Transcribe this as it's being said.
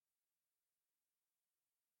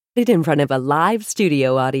In front of a live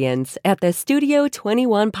studio audience at the Studio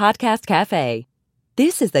 21 Podcast Cafe.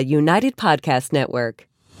 This is the United Podcast Network.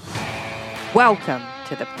 Welcome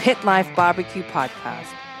to the Pit Life Barbecue Podcast.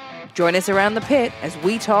 Join us around the pit as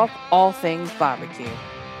we talk all things barbecue.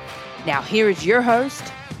 Now here is your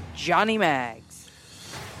host, Johnny Maggs.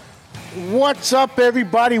 What's up,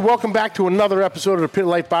 everybody? Welcome back to another episode of the Pit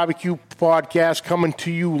Life Barbecue Podcast, coming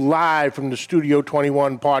to you live from the Studio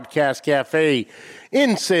 21 Podcast Cafe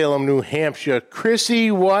in Salem, New Hampshire.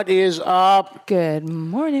 Chrissy, what is up? Good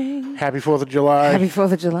morning. Happy 4th of July. Happy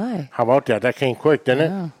 4th of July. How about that? That came quick,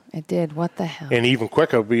 didn't it? Oh, it did. What the hell? And even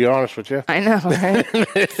quicker, to be honest with you. I know, right?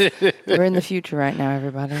 We're in the future right now,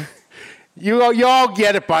 everybody. You all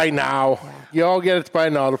get it by now. You all get it by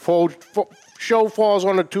now. The full show falls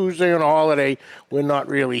on a Tuesday on a holiday. We're not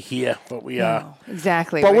really here, but we are. No,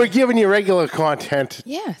 exactly. But we're giving you regular content.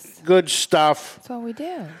 Yes. Good stuff. That's what we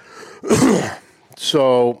do.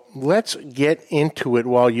 So let's get into it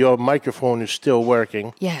while your microphone is still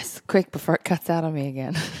working. Yes, quick before it cuts out on me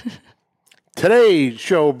again. Today's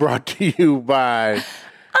show brought to you by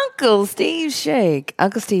Uncle Steve's Shake.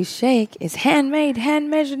 Uncle Steve's Shake is handmade,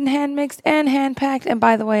 hand-measured, and hand-mixed, and hand-packed. And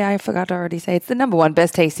by the way, I forgot to already say, it's the #1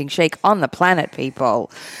 best-tasting shake on the planet,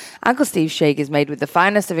 people. Uncle Steve's Shake is made with the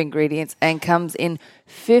finest of ingredients and comes in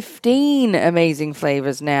 15 amazing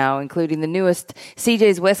flavors now, including the newest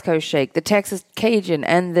CJ's West Coast Shake, the Texas Cajun,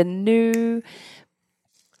 and the new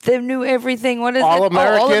everything. What is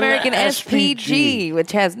All-American SPG,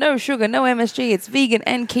 which has no sugar, no MSG. It's vegan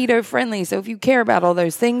and keto friendly. So if you care about all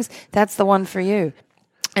those things, that's the one for you.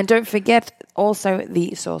 And don't forget also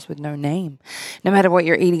the sauce with no name. No matter what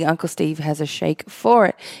you're eating, Uncle Steve has a shake for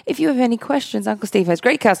it. If you have any questions, Uncle Steve has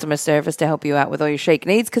great customer service to help you out with all your shake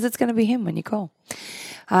needs, because it's going to be him when you call.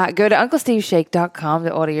 Go to UncleSteveShake.com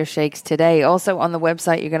to order your shakes today. Also on the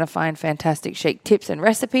website, you're going to find fantastic shake tips and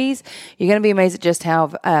recipes. You're going to be amazed at just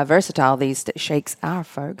how versatile these shakes are,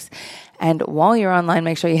 folks. And while you're online,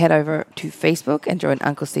 make sure you head over to Facebook and join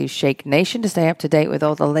Uncle Steve's Shake Nation to stay up to date with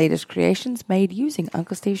all the latest creations made using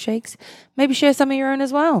Uncle Steve's Shakes. Maybe share some of your own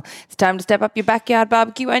as well. It's time to step up your backyard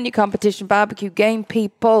barbecue and your competition barbecue game,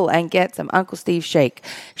 people, and get some Uncle Steve's Shake.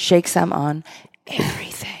 Shake some on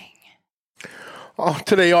everything.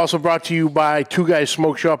 Today also brought to you by Two Guys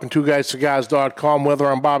Smoke Shop and TwoGuysCigars.com. Whether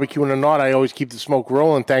I'm barbecuing or not, I always keep the smoke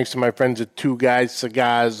rolling thanks to my friends at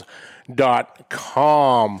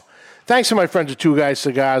TwoGuysCigars.com. Thanks to my friends at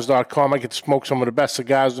TwoGuysCigars.com, I get to smoke some of the best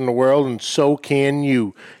cigars in the world, and so can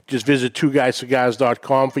you. Just visit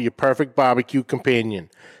TwoGuysCigars.com for your perfect barbecue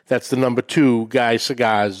companion. That's the number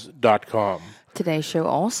 2GuysCigars.com. Today's show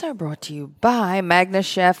also brought to you by Magna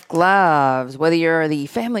Chef Gloves. Whether you're the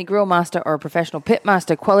family grill master or a professional pit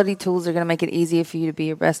master, quality tools are going to make it easier for you to be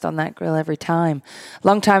your best on that grill every time.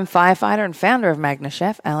 Longtime firefighter and founder of Magna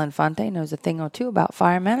Chef, Alan Fonte, knows a thing or two about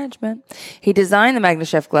fire management. He designed the Magna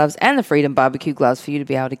Chef Gloves and the Freedom Barbecue Gloves for you to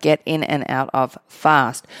be able to get in and out of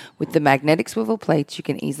fast. With the magnetic swivel plates, you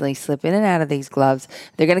can easily slip in and out of these gloves.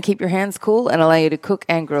 They're going to keep your hands cool and allow you to cook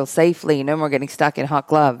and grill safely. No more getting stuck in hot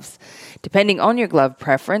gloves. Depending on your glove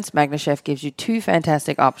preference, Magna Chef gives you two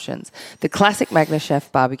fantastic options. The classic Magna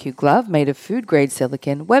Chef barbecue glove, made of food-grade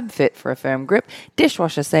silicone, web-fit for a firm grip,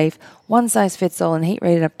 dishwasher safe, one size fits all, and heat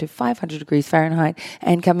rated up to 500 degrees Fahrenheit,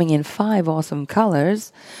 and coming in 5 awesome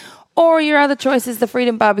colors. Or your other choice is the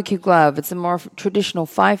Freedom Barbecue Glove. It's a more traditional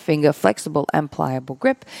 5-finger, flexible and pliable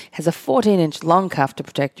grip. It has a 14-inch long cuff to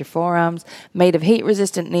protect your forearms. Made of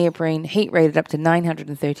heat-resistant neoprene, heat rated up to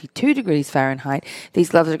 932 degrees Fahrenheit.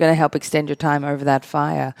 These gloves are going to help extend your time over that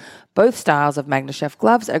fire. Both styles of Magna Chef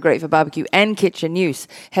gloves are great for barbecue and kitchen use.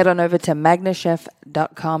 Head on over to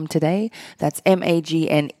magnachef.com today. That's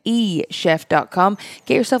MAGNE chef.com.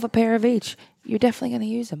 Get yourself a pair of each. You're definitely going to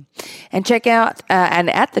use them. And check out,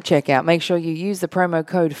 and at the checkout, make sure you use the promo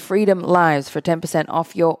code FREEDOMLIVES for 10%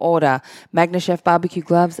 off your order. Magna Chef Barbecue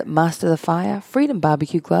Gloves, master the fire. Freedom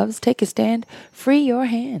Barbecue Gloves, take a stand, free your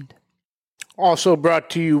hand. Also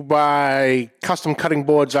brought to you by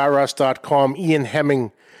CustomCuttingBoardsRS.com. Ian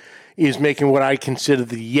Hemming is making what I consider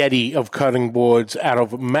the Yeti of cutting boards out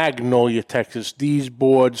of Magnolia, Texas. These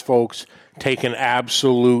boards, folks, take an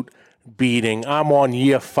absolute beating. I'm on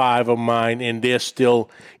year 5 of mine, and they're still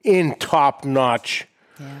in top-notch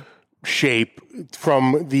shape.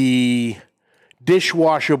 From the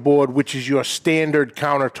dishwasher board, which is your standard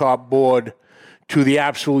countertop board, to the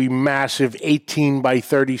absolutely massive 18 by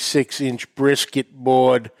 36-inch brisket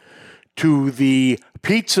board, to the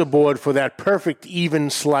pizza board for that perfect even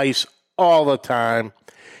slice all the time.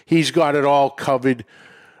 He's got it all covered.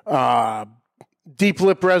 deep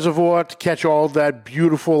lip reservoir to catch all that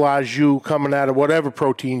beautiful au jus coming out of whatever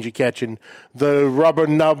proteins you're catching. The rubber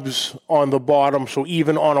nubs on the bottom, so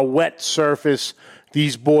even on a wet surface,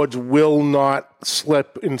 these boards will not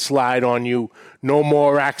slip and slide on you. No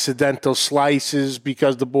more accidental slices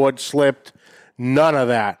because the board slipped. None of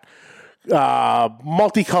that.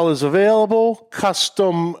 Multicolors available,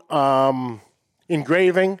 custom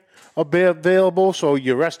engraving available, so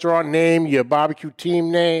your restaurant name, your barbecue team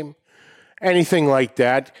name, anything like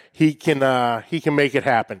that, he can make it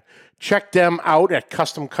happen. Check them out at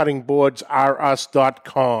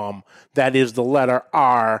customcuttingboardsrus.com. That is the letter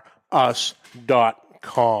R,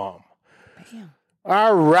 us.com.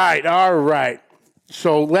 All right.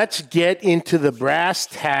 So let's get into the brass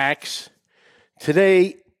tacks.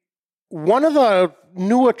 Today, one of the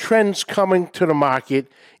newer trends coming to the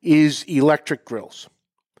market is electric grills.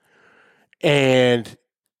 And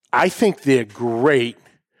I think they're great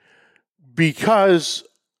because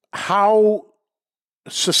how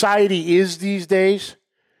society is these days,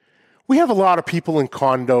 we have a lot of people in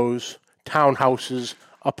condos, townhouses,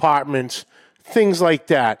 apartments, things like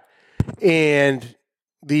that. And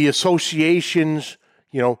the associations,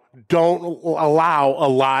 don't allow a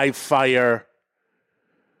live fire,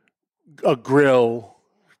 a grill,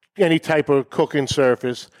 any type of cooking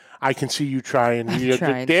surface. I can see you trying.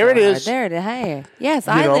 There it is. There it is. Hey. Yes,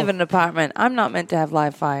 I live in an apartment. I'm not meant to have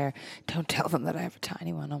live fire. Don't tell them that I have a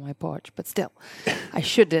tiny one on my porch, but still, I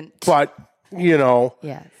shouldn't. But,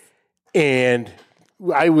 Yes. And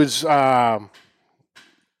I was,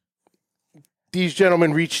 these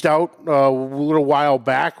gentlemen reached out a little while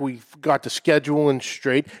back. We got the scheduling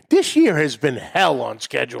straight. This year has been hell on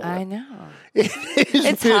scheduling. I know.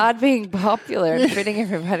 It's hard being popular and fitting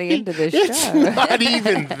everybody into this show. It's not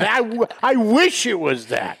even that. I wish it was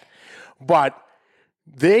that. But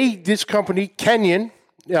this company, Kenyon,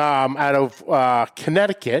 out of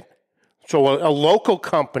Connecticut, so a local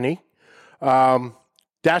company,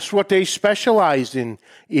 that's what they specialize in,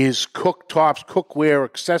 is cooktops, cookware,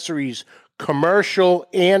 accessories, commercial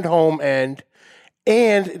and home end.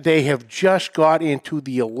 And they have just got into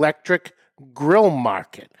the electric grill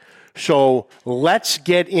market. So let's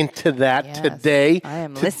get into that today. I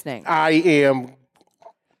am listening. I am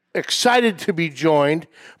excited to be joined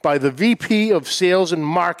by the VP of Sales and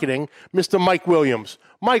Marketing, Mr. Mike Williams.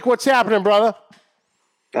 Mike, what's happening, brother?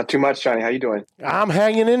 Not too much, Johnny. How you doing? I'm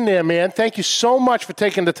hanging in there, man. Thank you so much for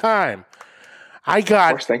taking the time. Of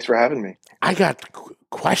course, thanks for having me. I got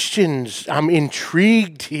questions. I'm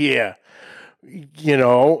intrigued here.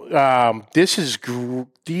 This is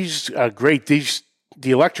these are great.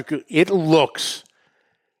 The electric, it looks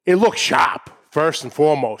sharp, first and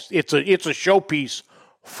foremost. It's a showpiece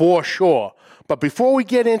for sure. But before we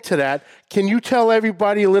get into that, can you tell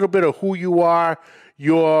everybody a little bit of who you are,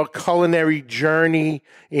 your culinary journey,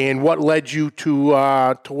 and what led you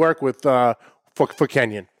to work with for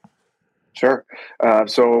Kenyon? Sure.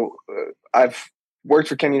 So I've worked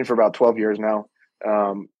for Kenyon for about 12 years now.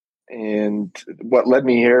 And what led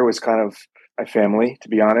me here was kind of my family, to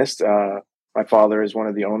be honest. My father is one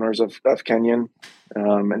of the owners of Kenyon,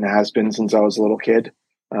 and has been since I was a little kid.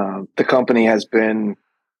 The company has been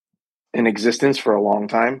in existence for a long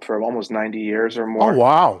time, for almost 90 years or more. Oh,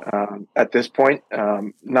 wow. At this point,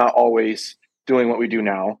 not always doing what we do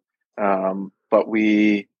now, but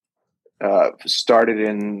we started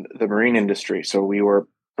in the marine industry. So we were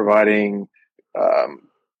providing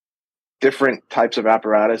different types of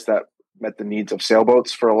apparatus that met the needs of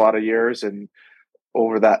sailboats for a lot of years. And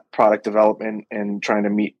over that product development and trying to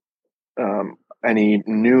meet any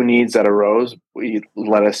new needs that arose, we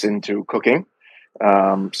led us into cooking.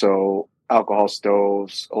 So alcohol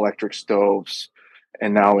stoves, electric stoves,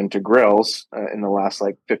 and now into grills in the last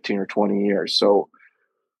 15 or 20 years. So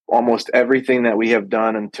almost everything that we have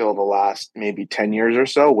done until the last maybe 10 years or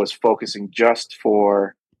so was focusing just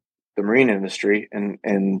for the marine industry.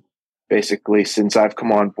 And basically, since I've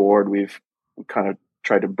come on board, we've kind of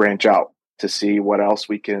tried to branch out to see what else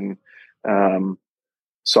we can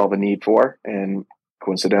solve a need for. And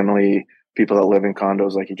coincidentally, people that live in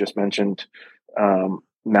condos, like you just mentioned,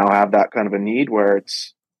 now have that kind of a need where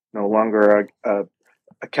it's no longer a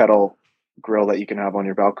kettle grill that you can have on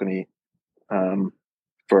your balcony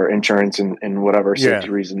for insurance and whatever safety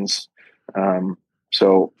reasons.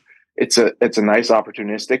 So it's a nice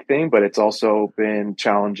opportunistic thing, but it's also been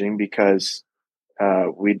challenging because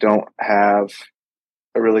we don't have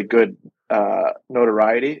a really good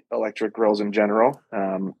notoriety, electric grills in general.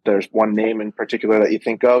 There's one name in particular that you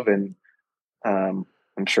think of, and I'm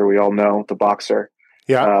sure we all know the Boxer.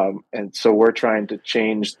 Yeah. And so we're trying to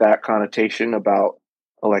change that connotation about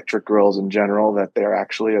electric grills in general, that they're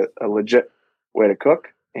actually a legit way to cook.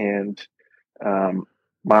 And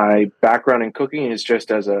my background in cooking is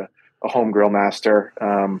just as a home grill master.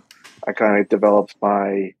 I kind of developed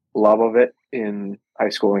my love of it in high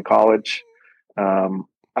school and college. I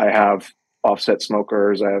have offset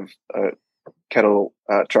smokers. I have a kettle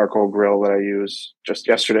charcoal grill that I use just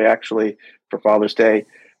yesterday, actually, for Father's Day.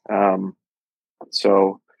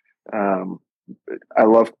 So I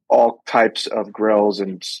love all types of grills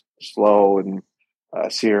and slow and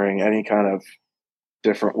searing, any kind of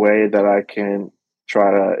different way that I can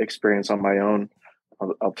try to experience on my own.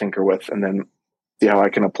 I'll tinker with, and then see how I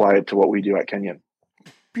can apply it to what we do at Kenyon.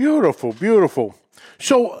 Beautiful, beautiful.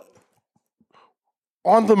 So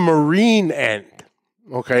on the marine end,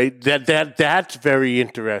 okay, that's very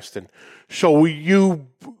interesting. So you,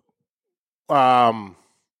 working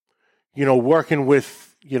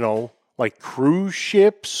with, like cruise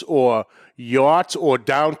ships or yachts, or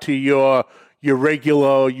down to your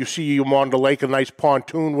regular, you see them on the lake, a nice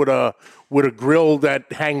pontoon with a grill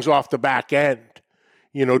that hangs off the back end,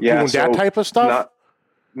 doing that type of stuff?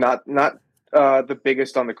 Not the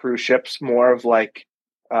biggest on the cruise ships, more of like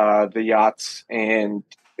the yachts, and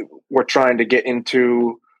we're trying to get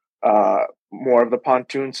into more of the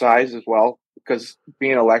pontoon size as well, because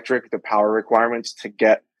being electric, the power requirements to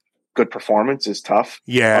get good performance is tough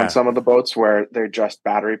on some of the boats where they're just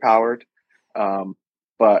battery powered.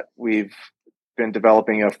 But we've been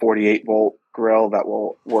developing a 48 volt grill that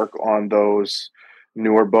will work on those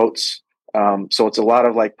newer boats. So it's a lot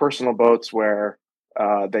of like personal boats where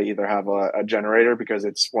they either have a generator because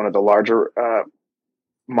it's one of the larger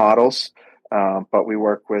models, but we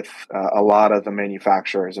work with a lot of the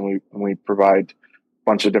manufacturers, and we provide a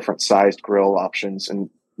bunch of different sized grill options, and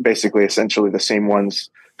basically essentially the same ones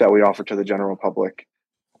that we offer to the general public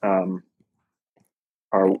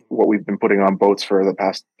are what we've been putting on boats for the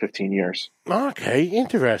past 15 years. Okay,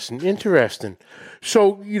 interesting.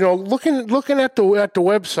 So, looking at the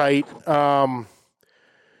website,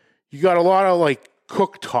 you got a lot of like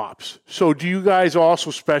cooktops. So do you guys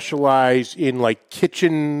also specialize in like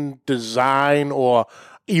kitchen design or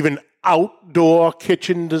even outdoor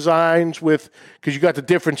kitchen designs because you got the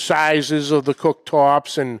different sizes of the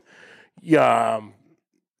cooktops and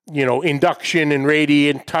induction and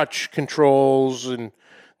radiant touch controls and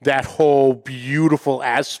that whole beautiful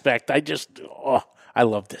aspect. I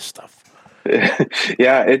love this stuff.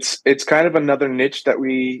 Yeah, it's kind of another niche that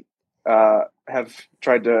we have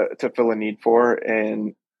tried to fill a need for.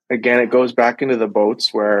 And again, it goes back into the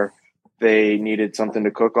boats where they needed something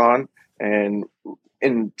to cook on. And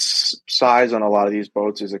in size on a lot of these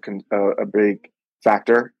boats is a big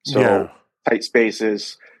factor. So tight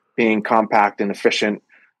spaces, being compact and efficient,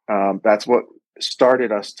 that's what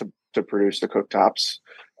started us to produce the cooktops.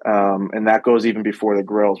 And that goes even before the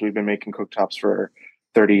grills. We've been making cooktops for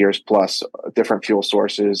 30 years plus, different fuel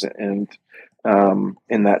sources and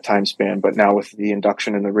in that time span. But now with the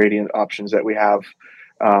induction and the radiant options that we have,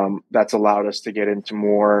 that's allowed us to get into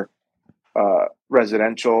more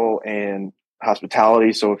residential and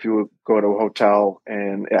hospitality. So if you go to a hotel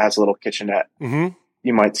and it has a little kitchenette,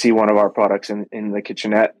 you might see one of our products in the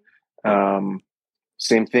kitchenette.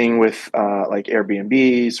 Same thing with like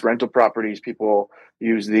Airbnbs, rental properties. People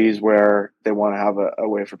use these where they want to have a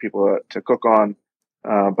way for people to cook on,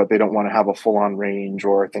 but they don't want to have a full-on range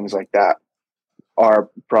or things like that. Our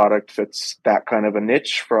product fits that kind of a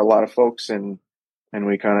niche for a lot of folks, and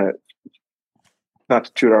we kind of, not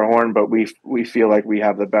to toot our horn, but we feel like we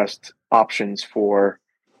have the best options for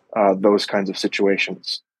those kinds of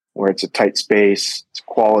situations where it's a tight space, it's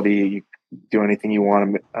quality, you do anything you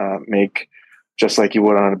want to make just like you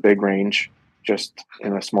would on a big range, just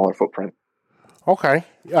in a smaller footprint. Okay.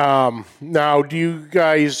 Now, do you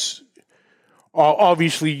guys,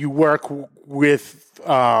 obviously you work with,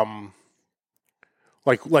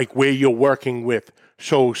 like where you're working with.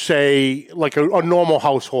 So say like a normal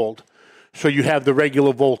household. So you have the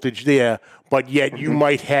regular voltage there, but yet you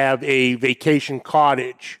might have a vacation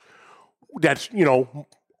cottage that's,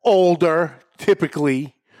 older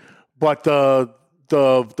typically, but the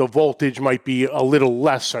voltage might be a little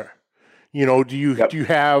lesser. Do you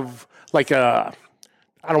have like I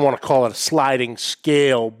don't want to call it a sliding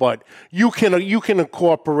scale, but you can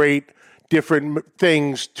incorporate different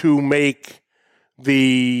things to make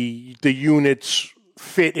the units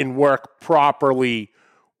fit and work properly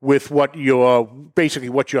with what you're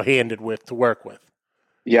handed with to work with.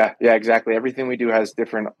 Yeah, exactly. Everything we do has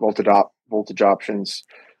different voltage options,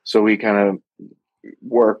 so we kind of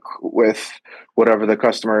work with whatever the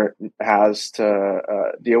customer has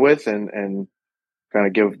to deal with, and kind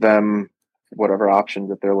of give them whatever options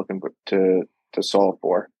that they're looking to solve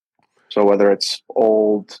for. So whether it's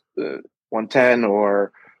old 110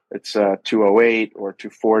 or it's 208 or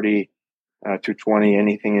 240, 220,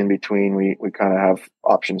 anything in between. We kind of have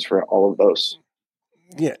options for all of those.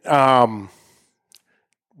 Yeah.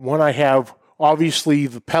 One I have, obviously,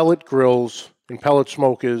 the pellet grills and pellet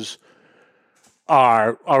smokers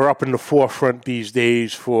are up in the forefront these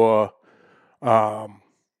days for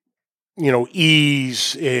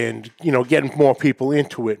ease and getting more people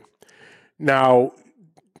into it. Now,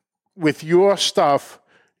 with your stuff,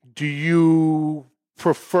 do you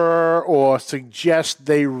prefer or suggest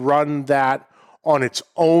they run that on its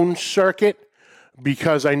own circuit?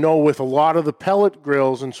 Because I know with a lot of the pellet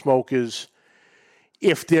grills and smokers,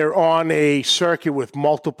 if they're on a circuit with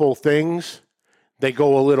multiple things, they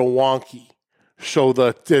go a little wonky. So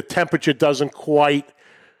the temperature doesn't quite,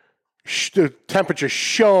 the temperature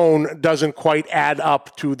shown doesn't quite add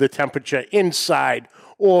up to the temperature inside,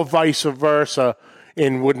 or vice versa.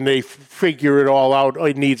 And when they figure it all out,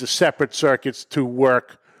 it needs a separate circuits to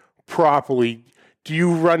work properly. Do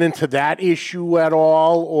you run into that issue at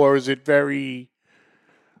all, or is it very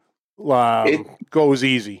goes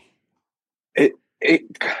easy?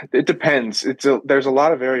 It depends. There's a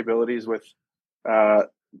lot of variabilities with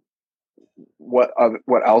what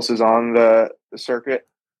else is on the circuit.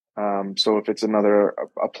 So if it's another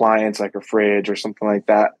appliance like a fridge or something like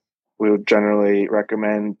that, we would generally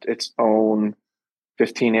recommend its own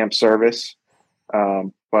 15 amp service.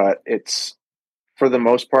 But it's, for the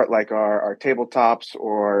most part, like our tabletops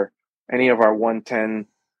or any of our 110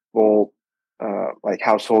 volt like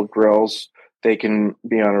household grills, they can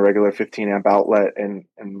be on a regular 15 amp outlet, and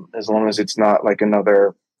as long as it's not like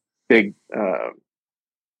another big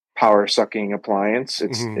power sucking appliance,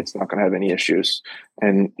 it's not going to have any issues,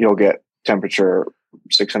 and you'll get temperature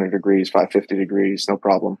 600 degrees, 550 degrees, no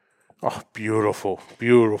problem. Oh, beautiful,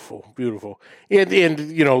 beautiful, beautiful. And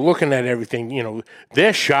looking at everything,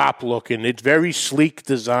 they're sharp looking. It's very sleek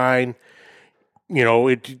design.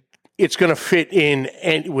 It's going to fit in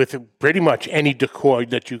with pretty much any decor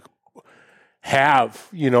that you have,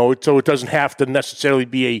 so it doesn't have to necessarily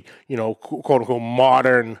be a, quote unquote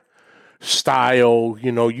modern style.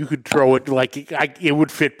 You could throw it it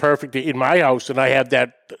would fit perfectly in my house, and I have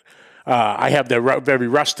that very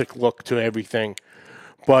rustic look to everything.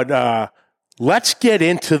 But let's get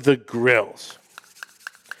into the grills.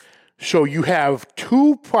 So you have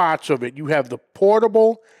two parts of it. You have the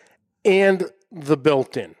portable and the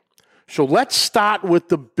built-in. So let's start with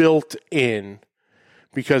the built-in,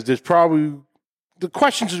 because there's probably, the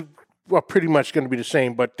questions are pretty much going to be the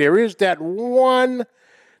same, but there is that one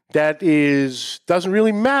that doesn't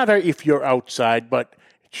really matter if you're outside, but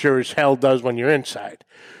it sure as hell does when you're inside.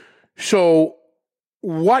 So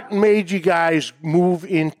what made you guys move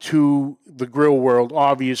into the grill world?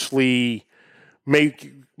 Obviously,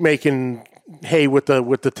 making hay with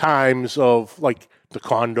the times of like the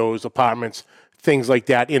condos, apartments, things like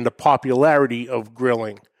that, in the popularity of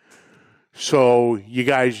grilling. So you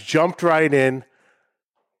guys jumped right in.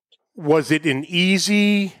 Was it an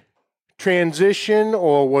easy transition,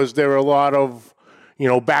 or was there a lot of,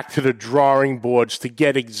 back to the drawing boards to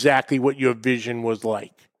get exactly what your vision was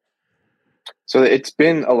like? So it's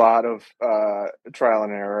been a lot of trial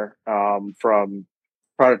and error, from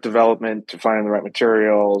product development to finding the right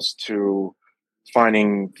materials to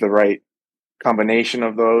finding the right combination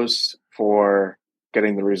of those for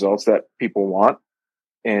getting the results that people want.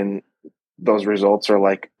 And those results are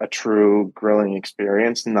like a true grilling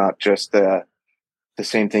experience, not just the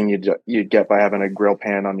same thing you'd get by having a grill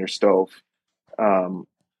pan on your stove.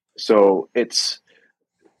 So it's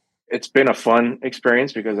been a fun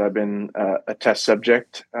experience because I've been a test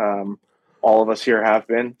subject. All of us here have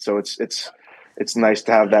been. So it's nice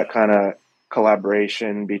to have that kind of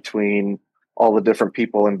collaboration between all the different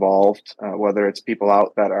people involved, whether it's people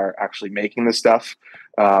out that are actually making the stuff,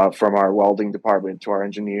 from our welding department to our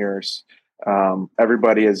engineers.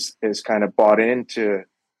 Everybody is kind of bought into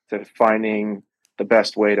finding the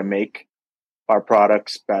best way to make our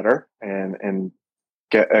products better and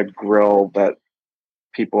get a grill that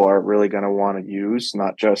people are really going to want to use,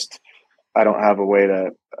 not just, I don't have a way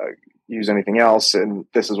to use anything else, and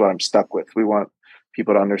this is what I'm stuck with. We want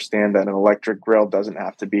people to understand that an electric grill doesn't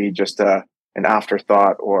have to be just an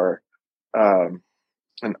afterthought, or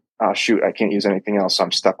shoot, I can't use anything else, so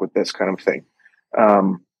I'm stuck with this kind of thing.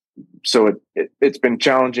 So it's been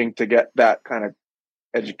challenging to get that kind of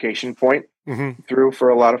education point through for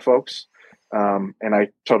a lot of folks, and I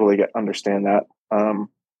totally understand that,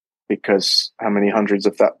 because how many hundreds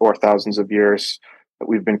of or thousands of years that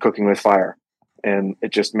we've been cooking with fire, and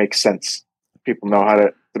it just makes sense. People know how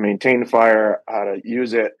to maintain the fire, how to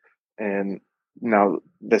use it, and now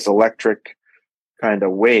this electric kind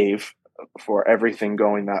of wave for everything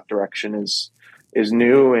going that direction is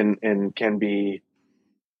new and can be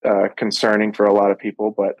concerning for a lot of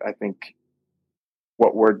people. But I think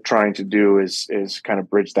what we're trying to do is kind of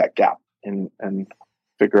bridge that gap and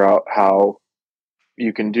figure out how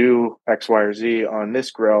you can do X, Y, or Z on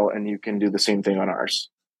this grill, and you can do the same thing on ours.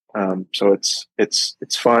 So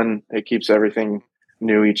it's fun. It keeps everything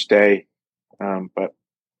new each day. But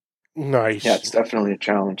Nice. yeah, it's definitely a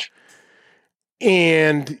challenge.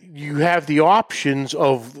 And you have the options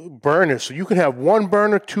of burners. So you can have 1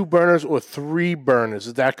 burner, 2 burners, or 3 burners.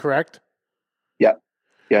 Is that correct? Yeah.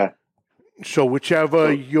 Yeah. So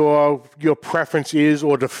whichever your preference is,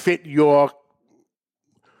 or to fit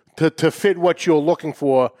to fit what you're looking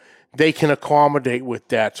for, they can accommodate with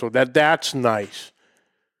that. So that's nice.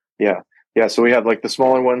 Yeah. Yeah. So we have like the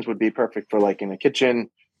smaller ones would be perfect for like in a kitchen.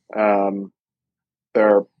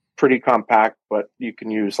 They're pretty compact, but you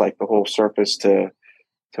can use like the whole surface to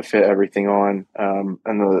fit everything on. And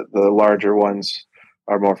the larger ones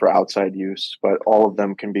are more for outside use, but all of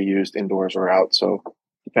them can be used indoors or out. So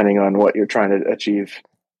depending on what you're trying to achieve,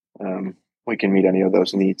 we can meet any of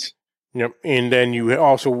those needs. Yep. And then you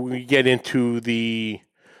also get into the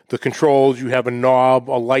controls. You have a knob,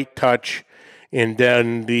 a light touch, and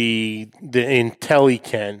then the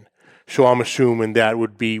IntelliCAN. So I'm assuming that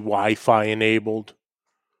would be Wi-Fi enabled.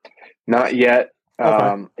 Not yet.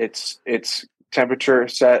 Okay. It's temperature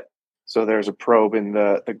set. So there's a probe in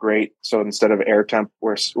the grate. So instead of air temp,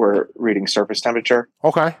 we're reading surface temperature.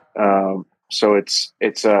 Okay. So it's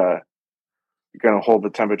going to hold the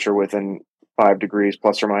temperature within 5 degrees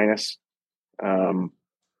plus or minus. And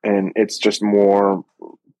it's just more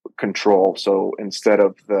control. So instead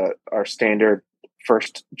of our standard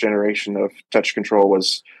first generation of touch control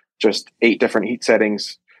was just 8 different heat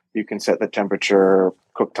settings, you can set the temperature,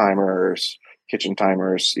 cook timers, kitchen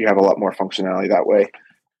timers. You have a lot more functionality that way.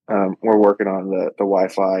 We're working on the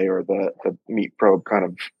Wi-Fi or the meat probe kind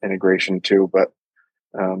of integration too, but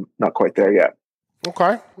not quite there yet.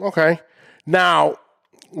 Okay. Now,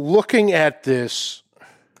 looking at this,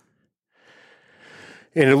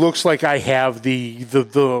 and it looks like I have the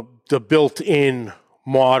built-in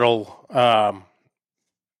model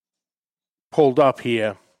pulled up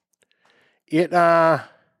here.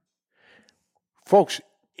 Folks,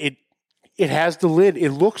 it has the lid.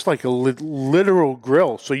 It looks like a literal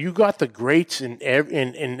grill. So you got the grates and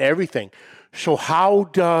everything. So how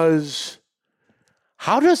does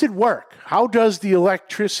it work? How does the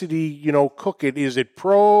electricity, cook it? Is it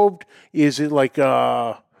probed? Is it like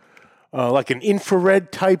an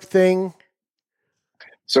infrared type thing?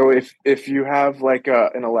 So if you have like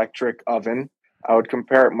an electric oven, I would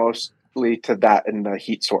compare it mostly to that in the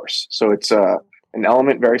heat source. So it's an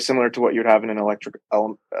element very similar to what you'd have in an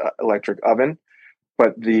electric oven,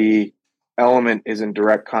 but the element is in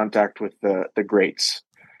direct contact with the grates.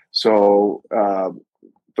 So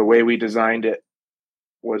the way we designed it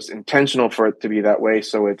was intentional for it to be that way.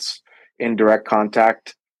 So it's in direct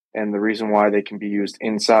contact. And the reason why they can be used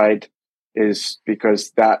inside is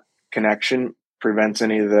because that connection prevents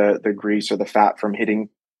any of the grease or the fat from hitting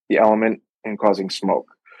the element and causing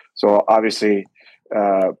smoke. So obviously,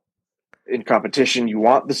 in competition, you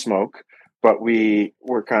want the smoke, but we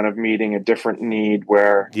were kind of meeting a different need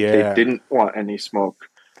where they didn't want any smoke.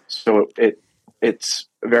 So it's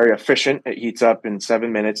very efficient. It heats up in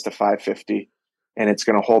 7 minutes to 550, and it's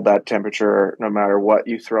going to hold that temperature no matter what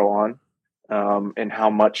you throw on and how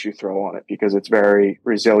much you throw on it, because it's very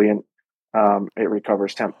resilient. It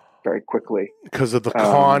recovers temp very quickly because of the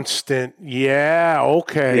constant.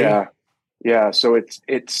 Okay. Yeah. So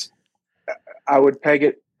it's. I would peg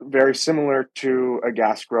it very similar to a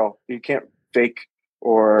gas grill. You can't fake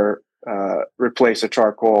or replace a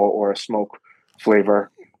charcoal or a smoke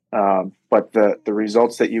flavor, but the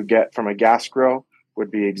results that you get from a gas grill would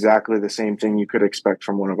be exactly the same thing you could expect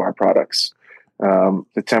from one of our products.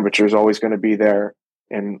 The temperature is always going to be there,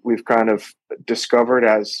 and we've kind of discovered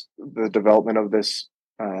as the development of this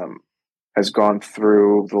has gone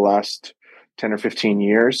through the last 10 or 15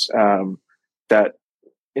 years that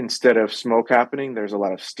instead of smoke happening, there's a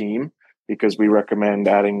lot of steam, because we recommend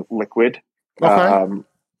adding liquid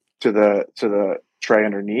to the tray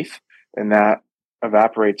underneath, and that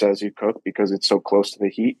evaporates as you cook because it's so close to the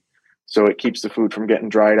heat. So it keeps the food from getting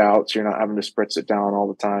dried out, so you're not having to spritz it down all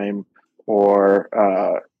the time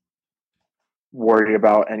or worry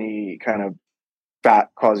about any kind of fat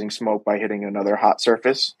causing smoke by hitting another hot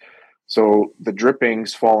surface. So the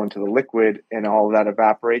drippings fall into the liquid and all of that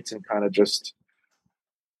evaporates and kind of just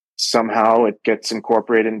somehow it gets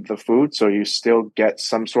incorporated into the food. So you still get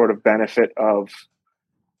some sort of benefit of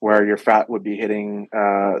where your fat would be hitting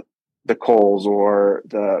the coals or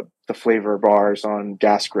the flavor bars on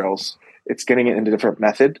gas grills. It's getting it into a different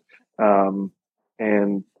method, and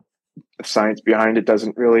the science behind it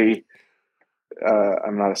doesn't really.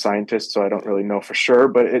 I'm not a scientist, so I don't really know for sure,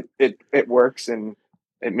 but it works, and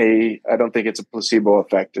it may. I don't think it's a placebo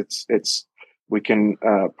effect. It's we can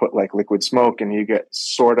put like liquid smoke, and you get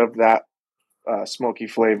sort of that smoky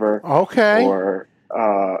flavor. Okay. Or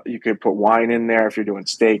you could put wine in there if you're doing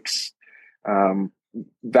steaks.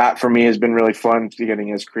 That for me has been really fun, to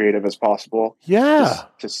getting as creative as possible. Yeah.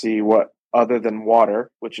 To see what, other than water,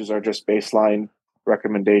 which is our just baseline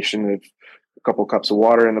recommendation of a couple cups of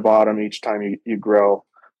water in the bottom each time you grill.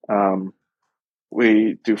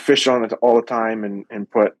 We do fish on it all the time, and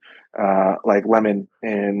put like lemon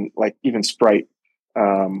and like even Sprite.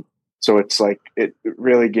 So it's like it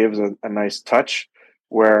really gives a nice touch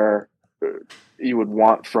where you would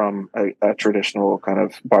want from a traditional kind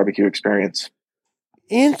of barbecue experience.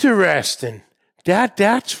 Interesting.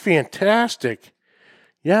 That's fantastic.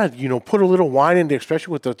 Yeah, put a little wine in there,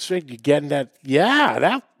 especially with the steak. You're getting that.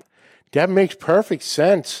 Yeah, that makes perfect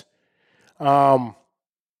sense. And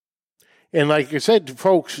like I said,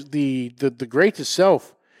 folks, the grate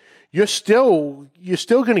itself, you're still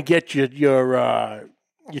going to get your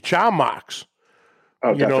chow marks.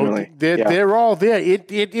 Oh, definitely. They're all there.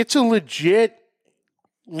 It's a legit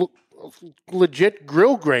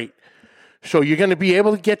grill grate. So you're going to be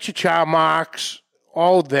able to get your chow marks,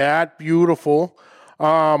 all that, beautiful.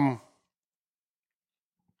 On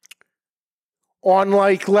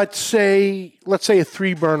like let's say a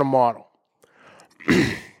 3-burner model,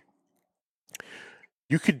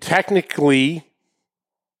 you could technically,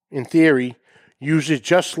 in theory, use it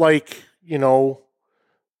just like the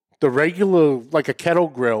regular, like a kettle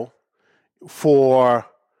grill for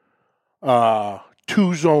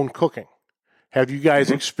 2-zone cooking. Have you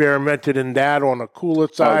guys experimented in that on the cooler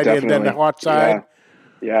side and then the hot side?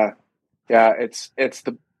 Yeah. It's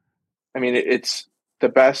the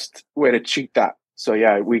best way to cheat that. So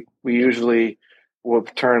yeah, we usually will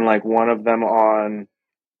turn like one of them on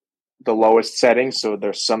the lowest setting, so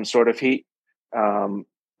there's some sort of heat.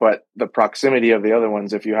 But the proximity of the other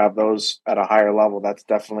ones, if you have those at a higher level, that's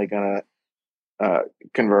definitely going to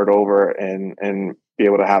convert over and be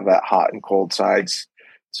able to have that hot and cold sides.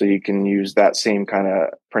 So you can use that same kind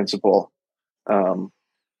of principle.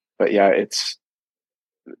 But yeah, it's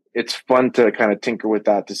fun to kind of tinker with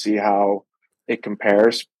that to see how it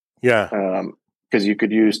compares. Yeah. Because you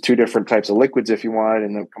could use 2 different types of liquids if you wanted,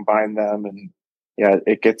 and then combine them, and yeah,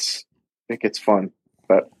 it gets fun.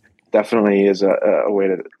 But definitely is a way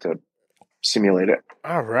to simulate it.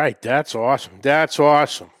 All right, that's awesome.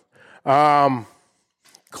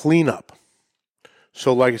 Cleanup.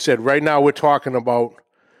 So, like I said, right now we're talking about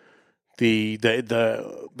the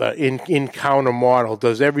in counter model.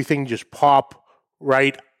 Does everything just pop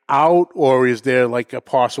right out, or is there like a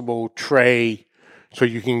possible tray so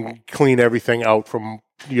you can clean everything out from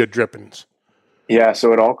your drippings? Yeah,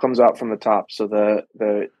 so it all comes out from the top. So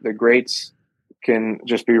the grates can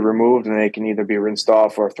just be removed, and they can either be rinsed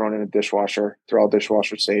off or thrown in a dishwasher. They're all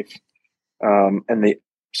dishwasher safe.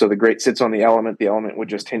 So the grate sits on the element. The element would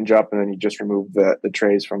just hinge up, and then you just remove the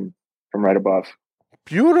trays from right above.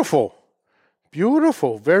 Beautiful.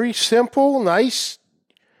 Very simple, nice.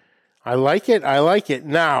 I like it.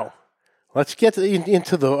 Now, let's get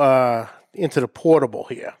into the portable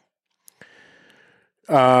here.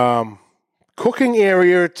 Cooking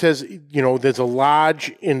area, it says, there's a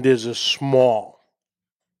large and there's a small.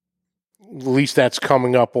 At least that's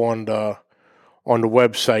coming up on the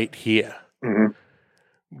website here. Mm-hmm.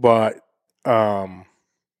 But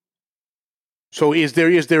so is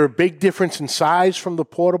there a big difference in size from the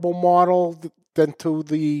portable model than to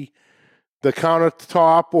the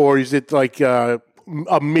countertop, or is it like a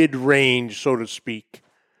mid-range, so to speak?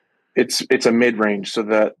 It's a mid-range. So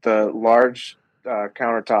the large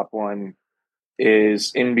countertop one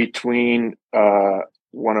is in between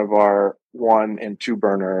one of our 1 and 2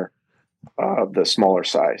 burner of the smaller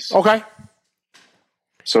size. Okay.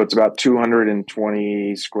 So it's about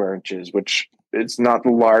 220 square inches, which it's not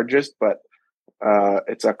the largest, but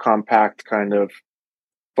it's a compact kind of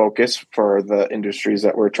focus for the industries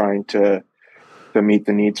that we're trying to meet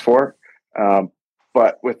the needs for.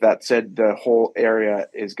 But with that said, the whole area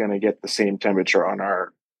is going to get the same temperature on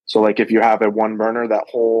our. So like if you have a 1 burner, that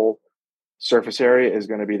whole surface area is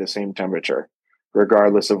going to be the same temperature,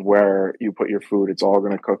 regardless of where you put your food. It's all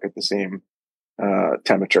going to cook at the same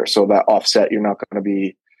temperature. So that offset, you're not going to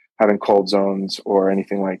be having cold zones or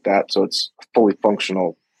anything like that. So it's fully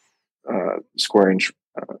functional square inch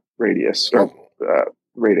radius or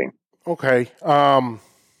rating. Okay.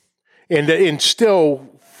 And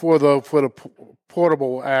still for the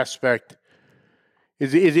portable aspect,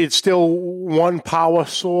 is it still one power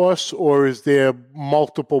source, or is there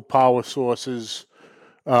multiple power sources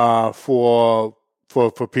for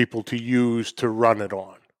people to use to run it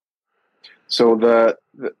on? So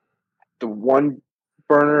the one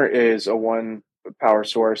burner is a one power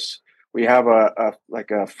source. We have a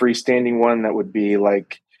freestanding one that would be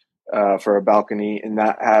like for a balcony, and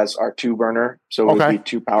that has our two burner, so it would be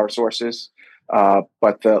two power sources.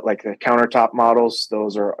 But the countertop models,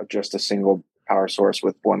 those are just a single power source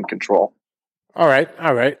with one control. All right.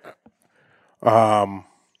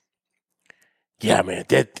 Yeah, man,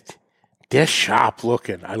 they're sharp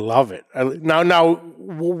looking. I love it. Now,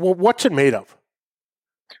 what's it made of?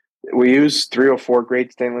 We use 304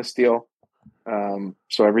 grade stainless steel.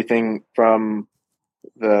 So everything from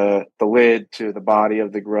the lid to the body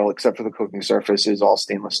of the grill, except for the cooking surface, is all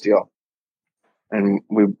stainless steel. And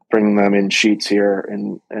we bring them in sheets here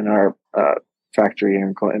in our factory here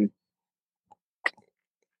in Clinton.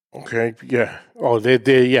 Okay, yeah. Oh,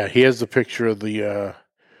 yeah. Here's the picture of the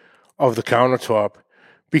countertop.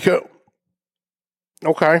 Because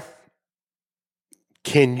okay,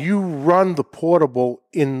 can you run the portable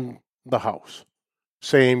in the house?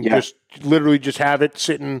 Same, Yeah. just literally just have it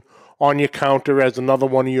sitting on your counter as another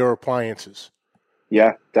one of your appliances.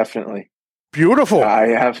 Yeah, definitely. Beautiful. I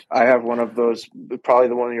have one of those. Probably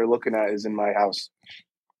the one you're looking at is in my house.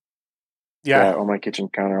 Yeah, on my kitchen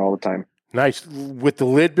counter all the time. Nice with the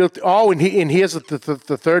lid built. Oh, and here's the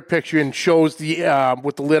third picture, and shows the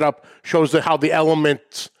with the lid up, shows how the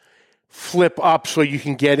elements flip up so you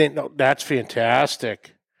can get in. Oh, that's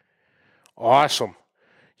fantastic. Awesome.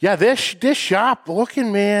 Yeah, they're sharp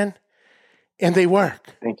looking, man, and they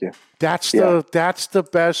work. Thank you. That's the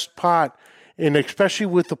best part, and especially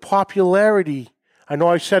with the popularity. I know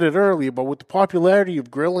I said it earlier, but with the popularity of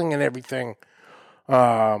grilling and everything,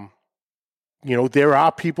 there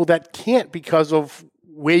are people that can't because of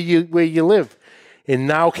where you live, and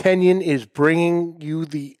now Kenyon is bringing you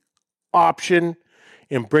the option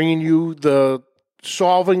and bringing you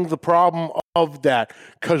solving the problem of that,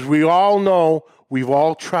 because we all know we've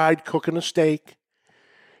all tried cooking a steak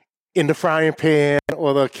in the frying pan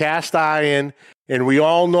or the cast iron, and we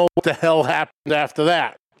all know what the hell happened after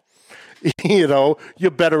that.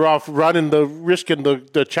 You're better off risking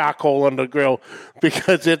the charcoal on the grill,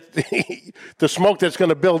 because the smoke that's going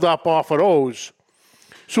to build up off of those.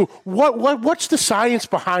 So what's the science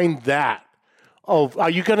behind that? Are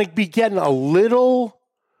you going to be getting a little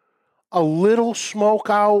smoke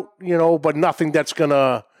out, but nothing that's going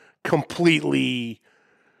to completely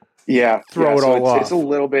throw it all off? It's a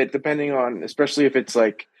little bit, depending on, especially if it's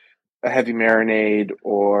like a heavy marinade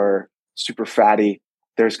or super fatty,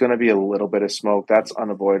 there's going to be a little bit of smoke. That's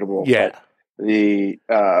unavoidable. Yeah.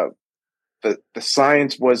 But the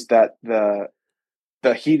science was that the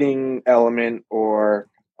heating element or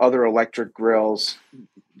other electric grills,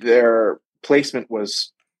 their placement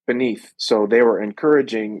was beneath, so they were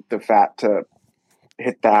encouraging the fat to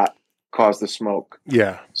hit that, cause the smoke.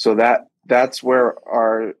 Yeah. So that's where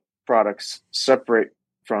our products separate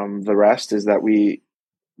from the rest, is that we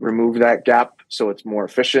remove that gap so it's more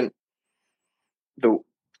efficient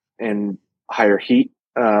and higher heat,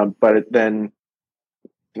 but then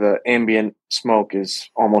the ambient smoke is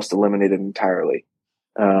almost eliminated entirely,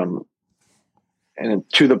 and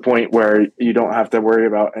to the point where you don't have to worry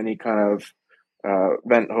about any kind of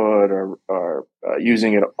vent hood or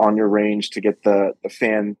using it on your range to get the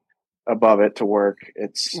fan above it to work.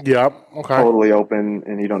 It's totally open,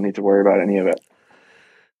 and you don't need to worry about any of it.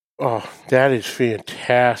 Oh, that is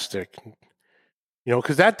fantastic.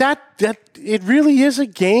 Because that it really is a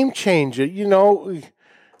game changer.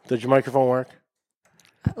 Does your microphone work?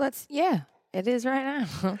 It is right now.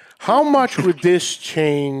 How much would this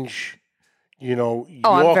change? Your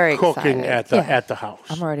I'm very cooking excited. at the house.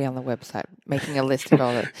 I'm already on the website making a list of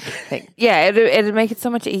all the things. Yeah, it'd make it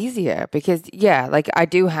so much easier, because I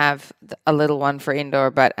do have a little one for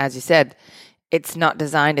indoor, but as you said, it's not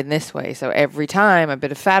designed in this way. So every time a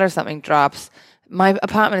bit of fat or something drops, my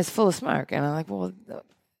apartment is full of smoke, and I'm like, well,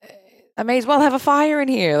 I may as well have a fire in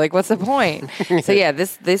here. Like, what's the point? So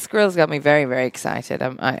this grill's got me very, very excited.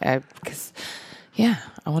 Because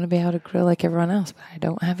I want to be able to grill like everyone else, but I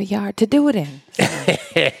don't have a yard to do it in. So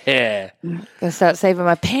gotta start saving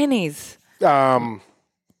my pennies. But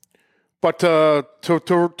to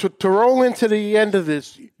roll into the end of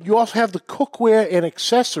this, you also have the cookware and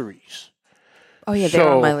accessories. Oh yeah, they're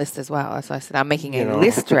on my list as well. That's why I said I'm making a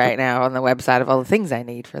list right now on the website of all the things I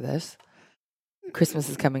need for this. Christmas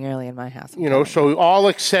is coming early in my house. So all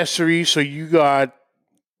accessories. So you got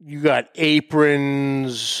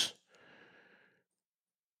aprons.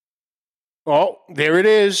 Oh, there it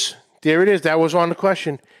is. There it is. That was on the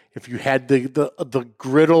question. If you had the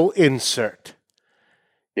griddle insert,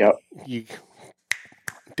 Yep.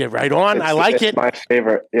 they're right on. I like it. It's my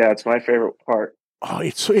favorite. Yeah, it's my favorite part. Oh,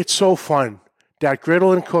 it's so fun. That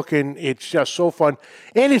griddle and cooking, it's just so fun.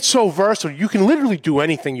 And it's so versatile. You can literally do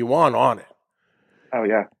anything you want on it. Oh,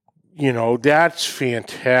 yeah. That's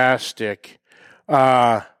fantastic.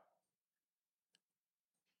 Tell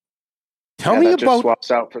me that just about... swaps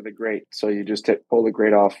out for the grate. So you just pull the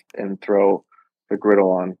grate off and throw the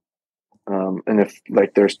griddle on. And if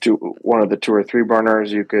there's one of the 2 or 3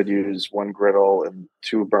 burners, you could use 1 griddle and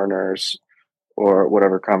 2 burners, or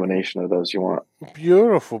whatever combination of those you want.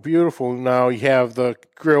 Beautiful, beautiful. Now you have the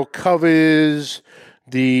grill covers,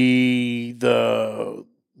 the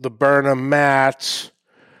burner mats.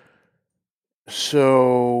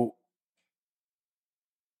 So,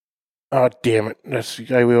 oh damn it! That's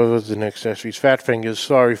what was the next accessories. Fat fingers.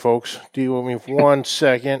 Sorry, folks. Deal with me for 1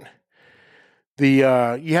 second. You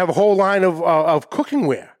have a whole line of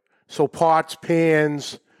cookingware. So pots,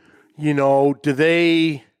 pans.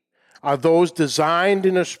 Are those designed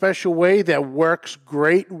in a special way that works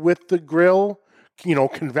great with the grill,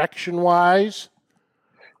 convection-wise?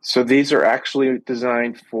 So these are actually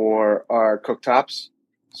designed for our cooktops.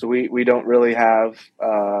 So we don't really have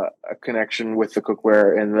a connection with the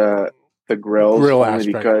cookware in the grills, Grill only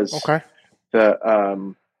aspect. because Okay.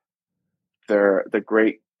 the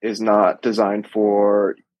grate is not designed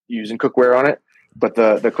for using cookware on it, but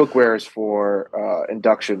the cookware is for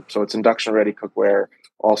induction. So it's induction-ready cookware,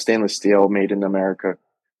 all stainless steel, made in America,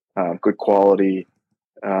 good quality,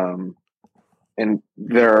 and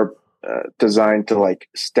they're designed to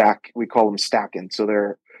stack. We call them stacking. So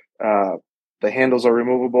they're the handles are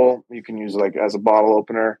removable. You can use as a bottle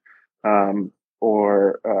opener,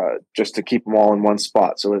 or just to keep them all in one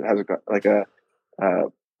spot. So it has a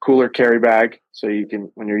cooler carry bag, so you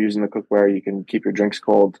can, when you're using the cookware, you can keep your drinks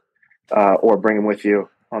cold, or bring them with you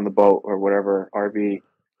on the boat or whatever RV.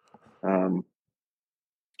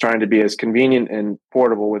 Trying to be as convenient and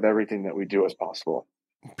portable with everything that we do as possible.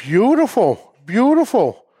 Beautiful,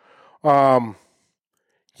 beautiful.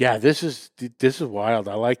 Yeah, this is wild.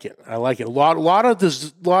 I like it. A lot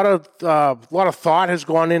of thought has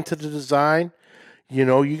gone into the design.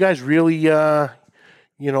 You guys really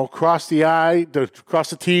cross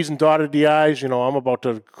the T's and dotted the I's. I'm about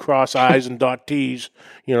to cross I's and dot T's.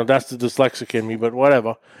 That's the dyslexic in me, but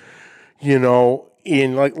whatever.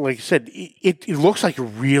 And like you said, it looks like a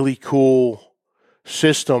really cool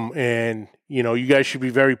system, and you guys should be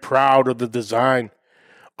very proud of the design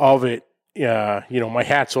of it. My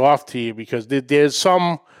hat's off to you, because there's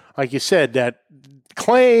some, like you said, that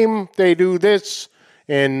claim they do this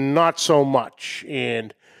and not so much,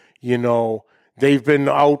 and they've been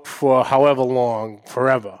out for however long,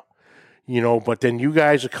 forever, but then you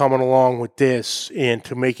guys are coming along with this, and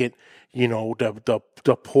to make it,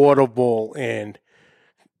 the portable and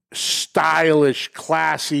stylish,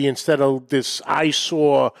 classy, instead of this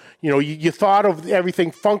eyesore. You thought of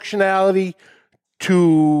everything functionality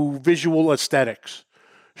to visual aesthetics.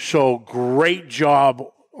 So great job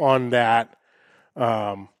on that.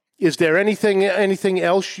 Is there anything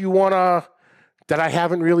else you wanna that I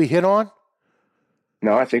haven't really hit on?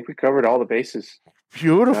 No, I think we covered all the bases.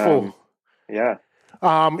 Beautiful. Yeah.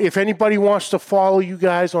 If anybody wants to follow you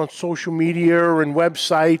guys on social media and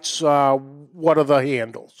websites, what are the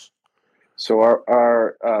handles? So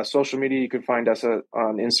our social media, you can find us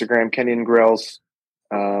on Instagram, Kenyon Grills.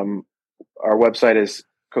 Our website is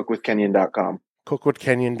cookwithkenyon.com.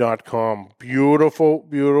 Cookwithkenyon.com. Beautiful,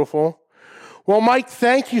 beautiful. Well, Mike,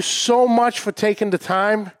 thank you so much for taking the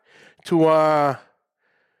time to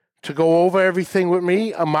go over everything with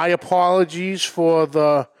me. My apologies for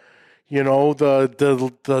the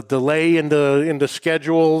delay in the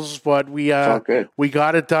schedules, but we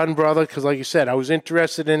got it done, brother. Because like you said, I was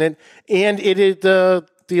interested in it, and it is the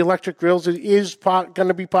electric grills is going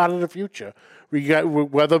to be part of the future.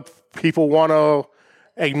 Whether people want to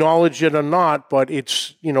acknowledge it or not, but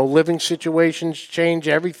it's living situations change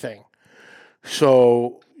everything.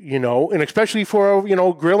 So and especially for a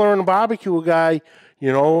griller and a barbecue guy,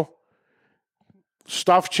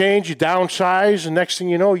 stuff change, you downsize, and next thing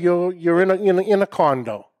you know, you're in a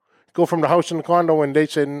condo. Go from the house in the condo, and they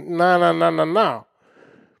say, no.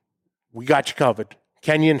 We got you covered.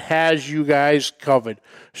 Kenyon has you guys covered.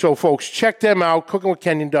 So, folks, check them out,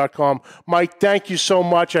 cookingwithkenyon.com. Mike, thank you so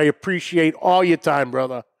much. I appreciate all your time,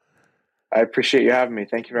 brother. I appreciate you having me.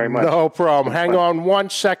 Thank you very much. No problem. Hang on 1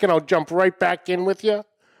 second. I'll jump right back in with you.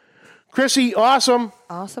 Chrissy, awesome.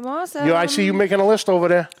 Awesome. I see you making a list over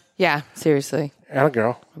there. Yeah, seriously. And a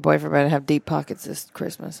girl. My boyfriend better have deep pockets this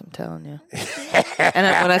Christmas, I'm telling you. And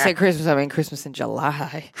when I say Christmas, I mean Christmas in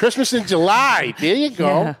July. Christmas in July. There you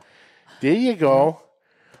go. Yeah. There you go.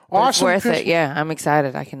 But Awesome. it's worth it. Yeah, I'm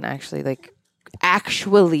excited. I can actually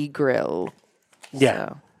grill. Yeah.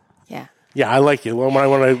 So, yeah. Yeah, I like it. When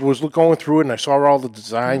I was going through it and I saw all the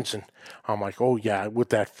designs, and I'm like, oh, yeah, with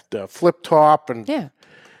that flip top and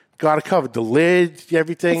got it covered. The lid,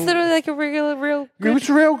 everything. It's literally like a real good, It's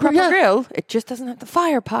a real good proper grill. It just doesn't have the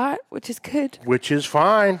fire pot, which is good. Which is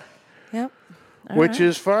fine. Yep.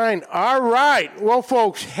 Is fine. All right. Well,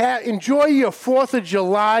 folks, enjoy your 4th of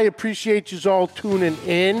July. Appreciate you all tuning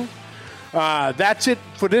in. That's it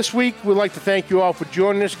for this week. We'd like to thank you all for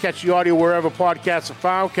joining us. Catch the audio wherever podcasts are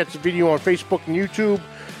found. Catch the video on Facebook and YouTube.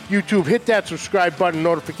 YouTube, hit that subscribe button,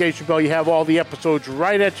 notification bell. You have all the episodes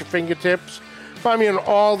right at your fingertips. Find me on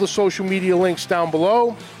all the social media links down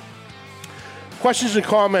below. Questions and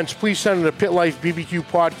comments, please send it to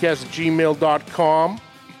pitlifebbqpodcast@gmail.com.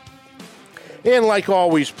 And like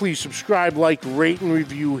always, please subscribe, like, rate, and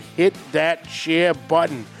review. Hit that share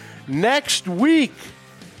button. Next week,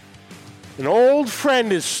 an old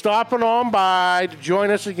friend is stopping on by to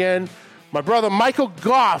join us again. My brother Michael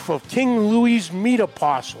Goff of King Louis Meat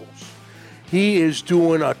Apostles. He is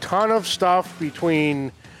doing a ton of stuff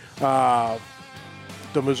between the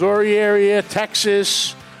Missouri area,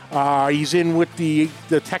 Texas. He's in with the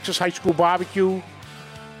Texas high school barbecue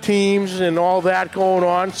teams and all that going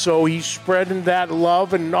on. So he's spreading that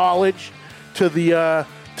love and knowledge to the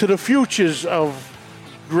futures of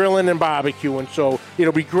grilling and barbecuing. So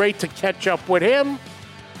it'll be great to catch up with him.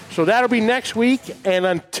 So that'll be next week. And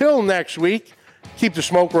until next week, keep the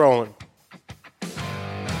smoke rolling.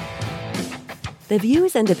 The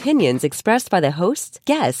views and opinions expressed by the hosts,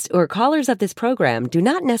 guests, or callers of this program do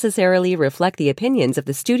not necessarily reflect the opinions of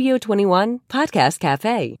the Studio 21 Podcast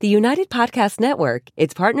Cafe, the United Podcast Network,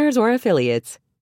 its partners, or affiliates.